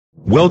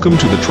Welcome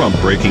to the Trump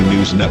Breaking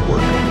News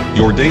Network,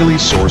 your daily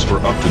source for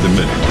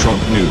up-to-the-minute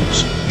Trump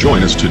news.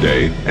 Join us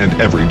today and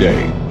every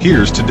day.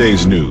 Here's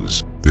today's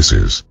news. This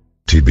is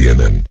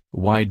TBNN.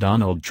 Why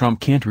Donald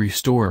Trump Can't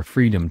Restore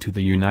Freedom to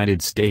the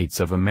United States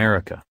of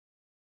America.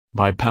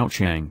 By Pao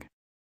Chang.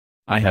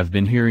 I have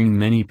been hearing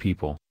many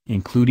people,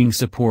 including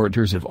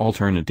supporters of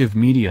alternative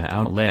media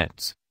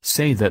outlets,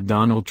 say that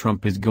Donald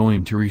Trump is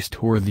going to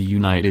restore the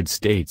United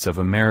States of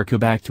America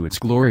back to its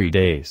glory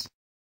days.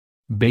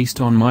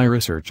 Based on my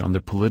research on the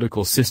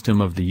political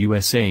system of the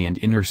USA and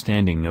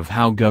understanding of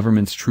how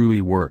governments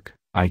truly work,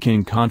 I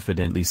can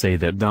confidently say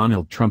that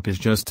Donald Trump is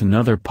just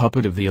another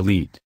puppet of the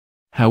elite.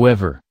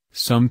 However,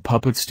 some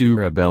puppets do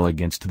rebel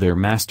against their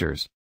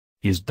masters.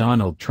 Is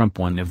Donald Trump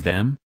one of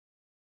them?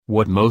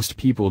 What most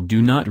people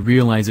do not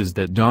realize is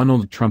that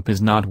Donald Trump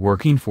is not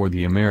working for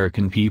the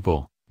American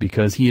people,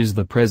 because he is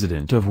the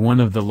president of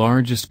one of the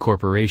largest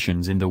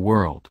corporations in the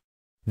world.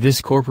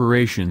 This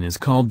corporation is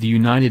called the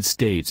United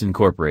States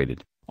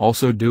Incorporated,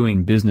 also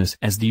doing business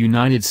as the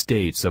United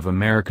States of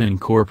America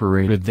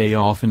Incorporated. They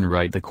often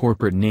write the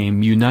corporate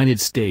name United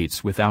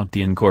States without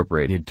the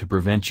Incorporated to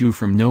prevent you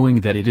from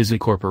knowing that it is a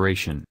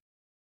corporation.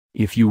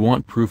 If you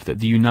want proof that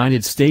the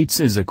United States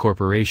is a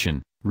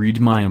corporation,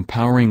 read my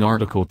empowering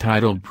article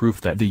titled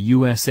Proof That the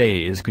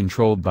USA is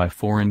Controlled by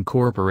Foreign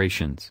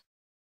Corporations.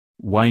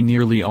 Why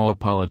nearly all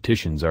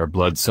politicians are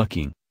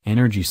blood-sucking,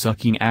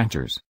 energy-sucking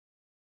actors.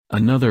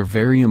 Another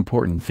very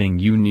important thing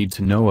you need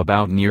to know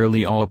about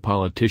nearly all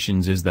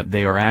politicians is that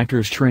they are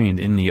actors trained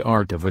in the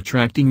art of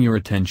attracting your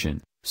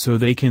attention, so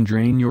they can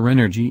drain your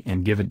energy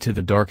and give it to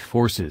the dark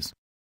forces.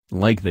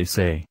 Like they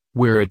say,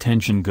 where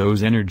attention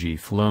goes, energy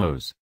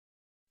flows.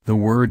 The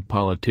word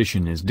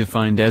politician is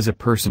defined as a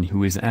person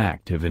who is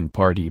active in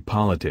party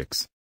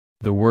politics.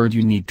 The word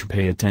you need to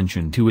pay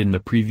attention to in the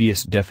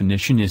previous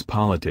definition is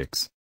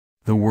politics.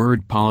 The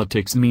word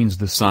politics means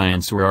the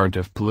science or art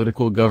of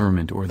political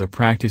government or the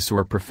practice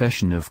or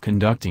profession of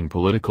conducting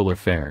political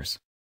affairs.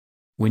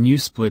 When you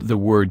split the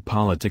word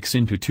politics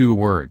into two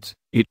words,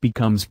 it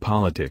becomes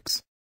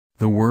politics.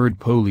 The word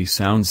poli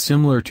sounds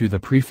similar to the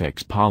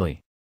prefix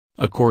poly.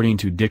 According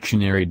to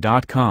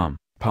dictionary.com,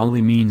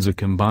 poly means a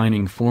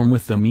combining form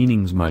with the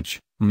meanings much,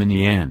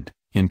 many and,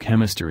 in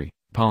chemistry,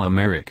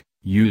 polymeric,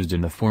 used in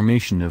the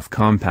formation of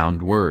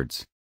compound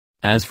words.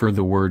 As for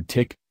the word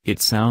tick, it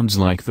sounds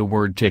like the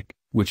word tick,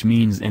 which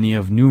means any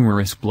of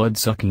numerous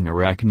blood-sucking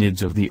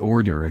arachnids of the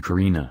order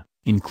Acarina,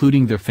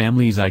 including the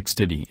families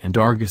Ixtidae and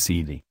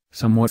Argosidae,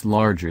 somewhat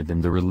larger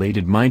than the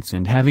related mites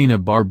and having a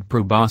barbed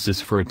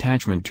proboscis for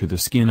attachment to the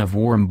skin of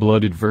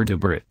warm-blooded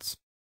vertebrates.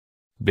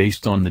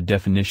 Based on the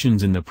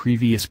definitions in the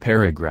previous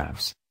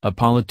paragraphs, a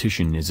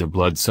politician is a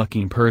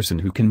blood-sucking person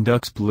who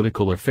conducts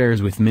political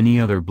affairs with many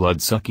other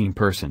blood-sucking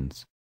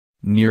persons.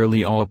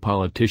 Nearly all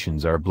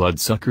politicians are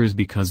bloodsuckers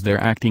because their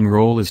acting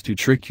role is to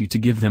trick you to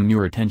give them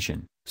your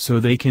attention, so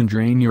they can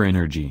drain your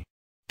energy.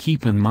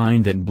 Keep in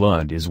mind that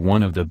blood is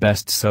one of the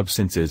best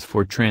substances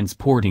for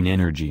transporting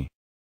energy.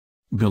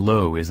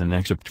 Below is an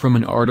excerpt from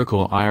an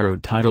article I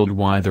wrote titled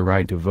Why the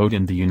Right to Vote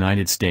in the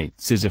United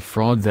States is a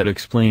Fraud that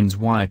explains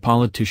why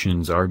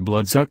politicians are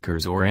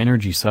bloodsuckers or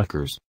energy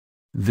suckers.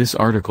 This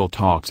article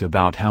talks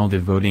about how the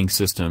voting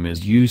system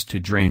is used to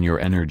drain your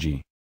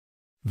energy.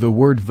 The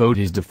word vote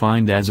is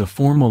defined as a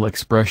formal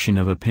expression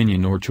of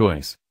opinion or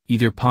choice,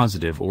 either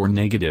positive or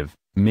negative,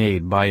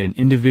 made by an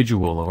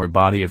individual or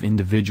body of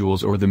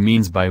individuals or the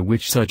means by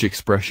which such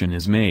expression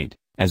is made,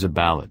 as a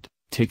ballot,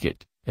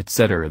 ticket,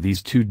 etc.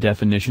 These two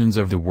definitions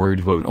of the word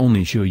vote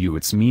only show you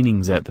its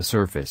meanings at the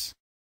surface.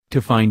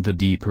 To find the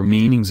deeper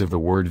meanings of the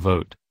word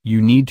vote,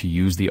 you need to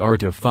use the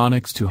art of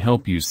phonics to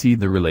help you see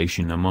the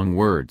relation among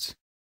words.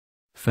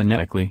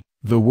 Phonetically,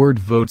 the word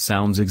vote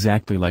sounds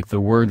exactly like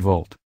the word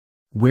volt.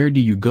 Where do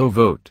you go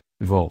vote,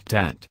 volt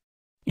at?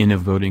 In a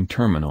voting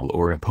terminal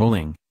or a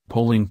polling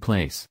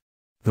place.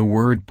 The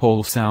word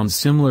pole sounds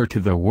similar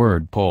to the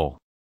word pole.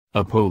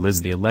 A pole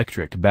is the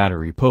electric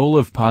battery pole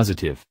of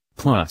positive,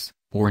 plus,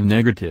 or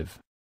negative.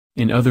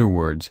 In other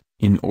words,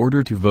 in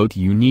order to vote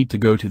you need to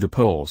go to the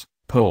polls,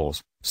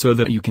 so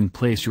that you can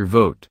place your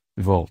vote,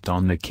 volt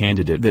on the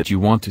candidate that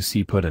you want to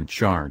see put in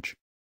charge.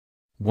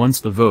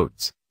 Once the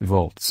votes,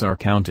 volts are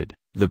counted,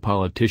 the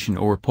politician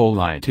or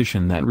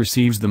politician that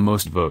receives the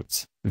most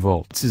votes,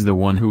 volts is the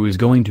one who is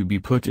going to be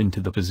put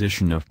into the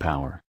position of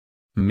power.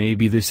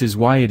 Maybe this is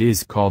why it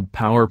is called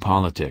power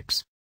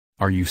politics.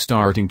 Are you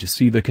starting to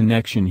see the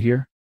connection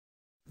here?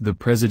 The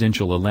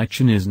presidential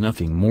election is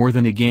nothing more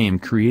than a game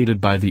created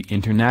by the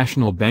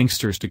international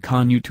banksters to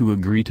con you to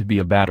agree to be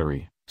a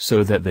battery,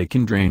 so that they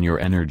can drain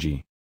your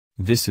energy.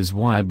 This is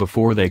why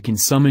before they can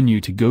summon you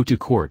to go to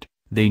court,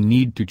 they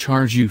need to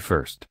charge you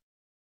first.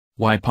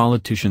 Why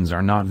politicians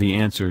are not the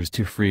answers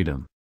to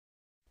freedom.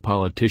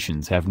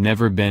 Politicians have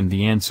never been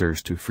the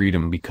answers to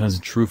freedom because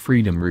true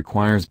freedom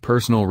requires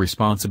personal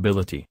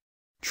responsibility.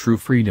 True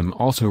freedom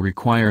also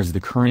requires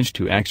the courage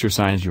to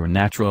exercise your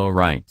natural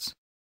rights.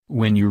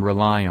 When you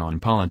rely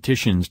on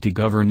politicians to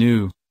govern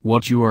you,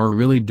 what you are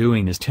really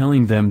doing is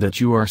telling them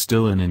that you are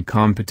still an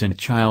incompetent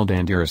child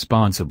and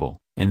irresponsible,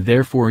 and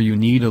therefore you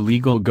need a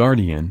legal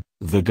guardian,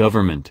 the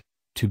government,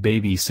 to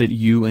babysit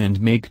you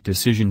and make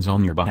decisions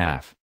on your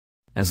behalf.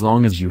 As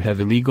long as you have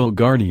a legal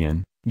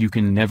guardian, you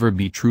can never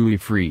be truly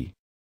free.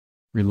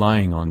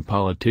 Relying on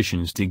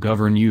politicians to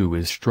govern you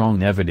is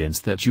strong evidence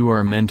that you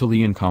are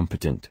mentally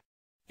incompetent.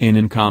 An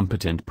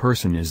incompetent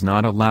person is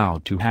not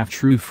allowed to have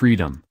true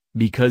freedom,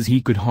 because he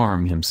could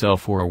harm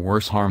himself or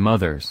worse harm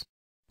others.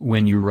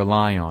 When you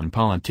rely on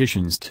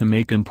politicians to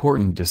make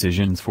important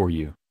decisions for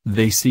you,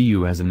 they see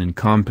you as an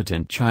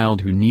incompetent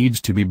child who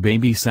needs to be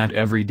babysat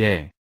every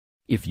day.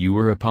 If you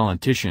were a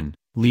politician,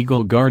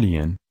 legal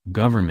guardian,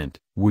 government,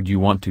 would you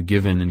want to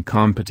give an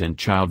incompetent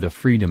child the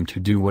freedom to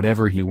do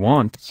whatever he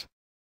wants?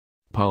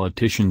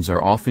 Politicians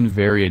are often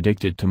very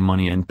addicted to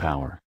money and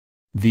power.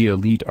 The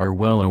elite are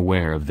well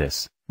aware of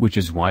this, which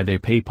is why they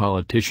pay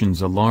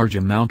politicians a large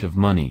amount of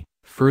money.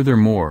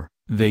 Furthermore,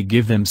 they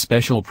give them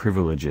special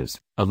privileges,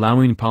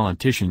 allowing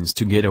politicians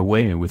to get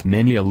away with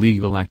many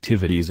illegal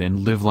activities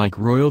and live like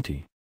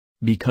royalty.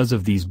 Because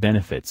of these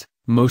benefits,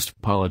 most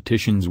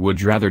politicians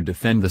would rather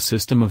defend the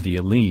system of the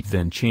elite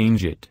than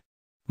change it.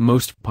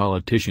 Most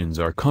politicians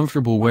are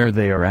comfortable where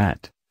they are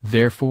at,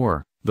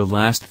 therefore, the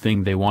last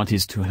thing they want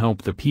is to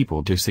help the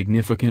people to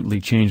significantly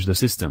change the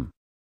system.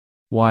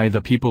 Why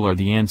the people are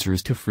the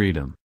answers to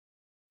freedom.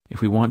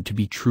 If we want to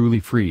be truly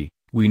free,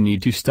 we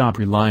need to stop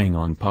relying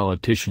on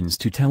politicians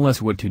to tell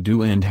us what to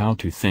do and how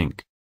to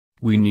think.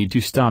 We need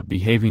to stop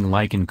behaving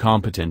like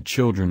incompetent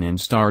children and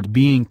start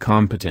being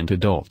competent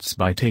adults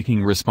by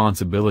taking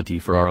responsibility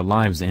for our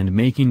lives and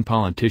making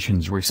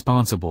politicians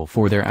responsible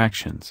for their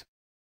actions.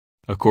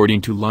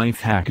 According to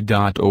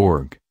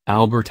lifehack.org,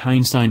 Albert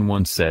Einstein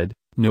once said,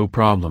 "No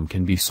problem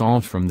can be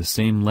solved from the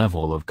same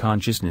level of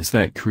consciousness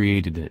that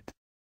created it."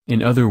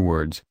 In other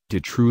words,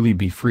 to truly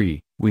be free,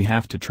 we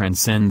have to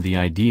transcend the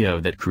idea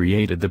that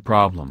created the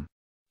problem.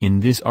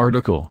 In this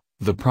article,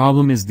 the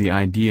problem is the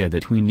idea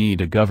that we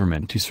need a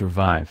government to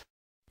survive.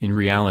 In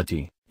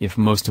reality, if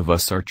most of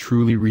us are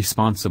truly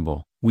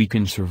responsible, we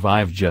can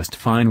survive just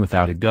fine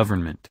without a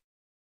government.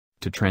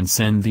 To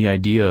transcend the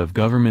idea of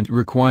government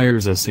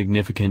requires a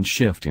significant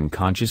shift in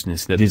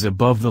consciousness that is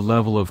above the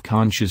level of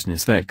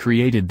consciousness that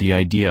created the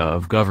idea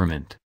of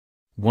government.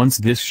 Once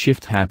this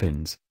shift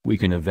happens, we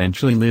can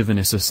eventually live in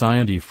a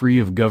society free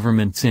of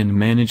governments and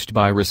managed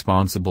by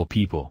responsible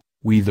people,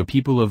 we the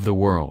people of the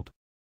world.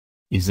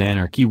 Is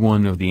anarchy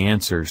one of the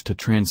answers to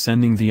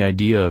transcending the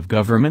idea of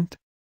government?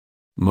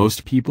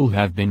 Most people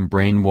have been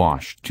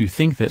brainwashed to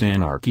think that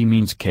anarchy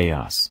means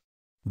chaos.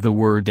 The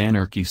word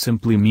anarchy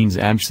simply means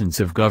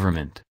absence of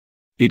government.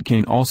 It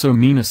can also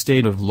mean a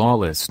state of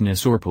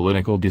lawlessness or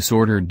political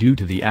disorder due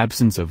to the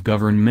absence of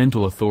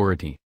governmental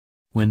authority.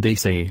 When they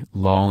say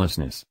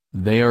lawlessness,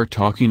 they are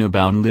talking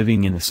about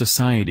living in a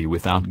society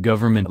without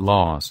government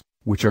laws,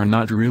 which are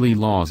not really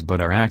laws but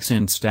are acts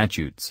and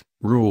statutes,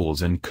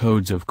 rules and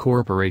codes of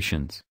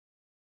corporations.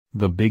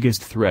 The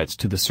biggest threats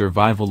to the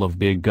survival of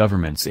big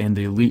governments and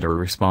the elite are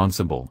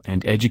responsible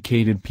and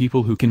educated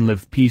people who can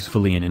live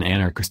peacefully in an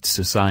anarchist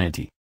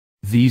society.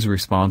 These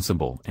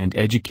responsible and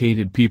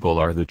educated people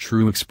are the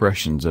true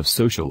expressions of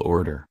social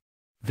order.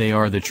 They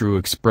are the true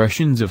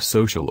expressions of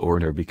social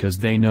order because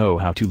they know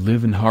how to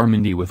live in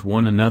harmony with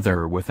one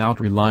another without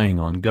relying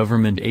on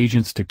government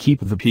agents to keep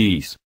the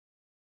peace.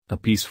 A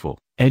peaceful,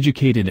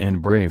 educated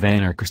and brave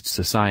anarchist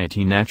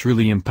society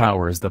naturally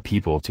empowers the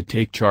people to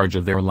take charge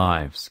of their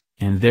lives,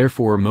 and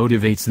therefore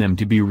motivates them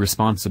to be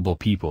responsible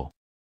people.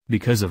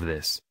 Because of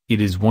this,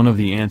 it is one of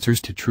the answers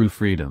to true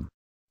freedom.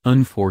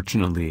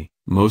 Unfortunately,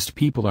 most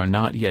people are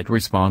not yet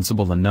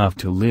responsible enough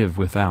to live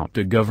without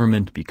a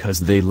government because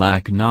they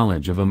lack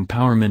knowledge of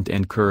empowerment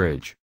and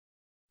courage.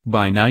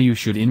 By now you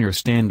should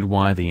understand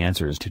why the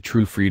answers to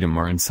true freedom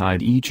are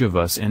inside each of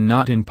us and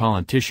not in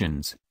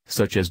politicians,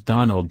 such as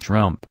Donald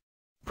Trump.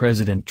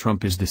 President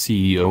Trump is the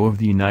CEO of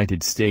the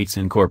United States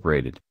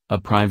Incorporated, a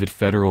private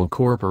federal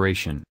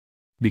corporation.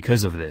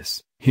 Because of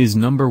this, his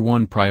number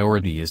one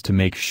priority is to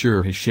make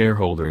sure his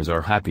shareholders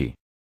are happy.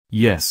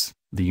 Yes,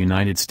 the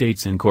United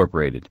States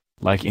Incorporated,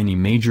 like any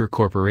major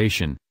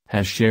corporation,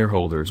 has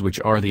shareholders which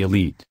are the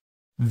elite.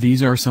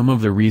 These are some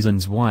of the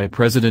reasons why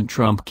President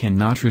Trump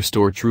cannot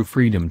restore true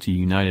freedom to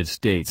United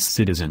States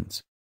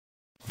citizens.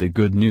 The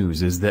good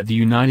news is that the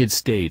United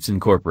States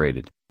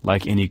Incorporated,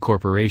 like any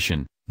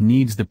corporation,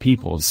 needs the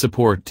people's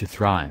support to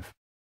thrive.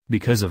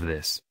 Because of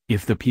this,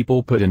 if the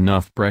people put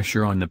enough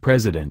pressure on the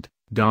President,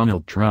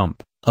 Donald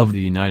Trump, of the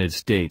United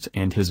States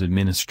and his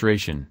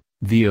administration,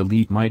 the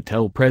elite might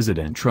tell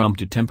President Trump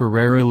to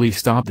temporarily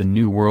stop the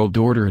New World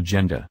Order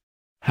agenda.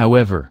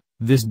 However,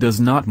 this does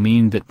not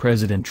mean that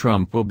President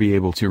Trump will be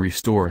able to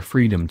restore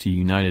freedom to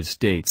United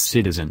States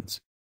citizens.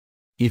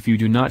 If you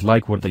do not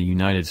like what the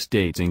United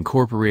States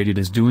Incorporated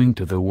is doing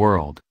to the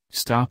world,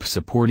 stop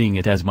supporting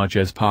it as much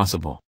as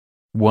possible.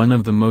 One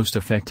of the most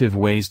effective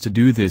ways to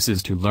do this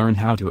is to learn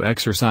how to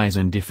exercise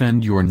and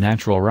defend your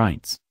natural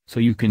rights, so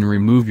you can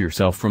remove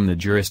yourself from the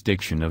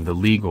jurisdiction of the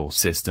legal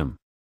system.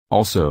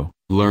 Also,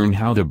 learn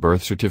how the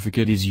birth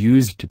certificate is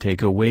used to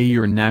take away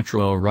your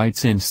natural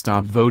rights and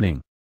stop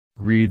voting.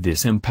 Read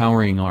this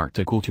empowering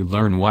article to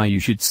learn why you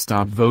should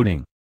stop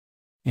voting.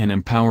 An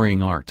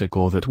empowering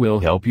article that will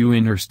help you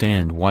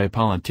understand why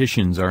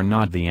politicians are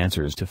not the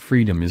answers to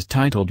freedom is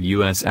titled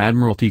U.S.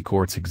 Admiralty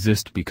Courts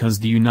Exist Because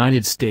the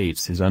United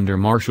States is Under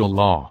Martial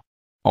Law.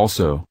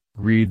 Also,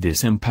 read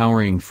this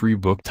empowering free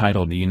book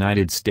titled The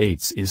United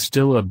States is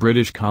Still a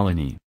British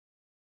Colony.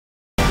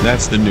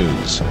 That's the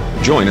news.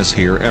 Join us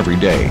here every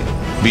day.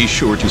 Be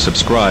sure to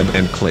subscribe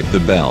and click the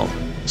bell.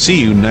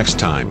 See you next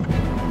time.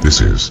 This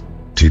is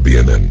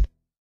TBNN.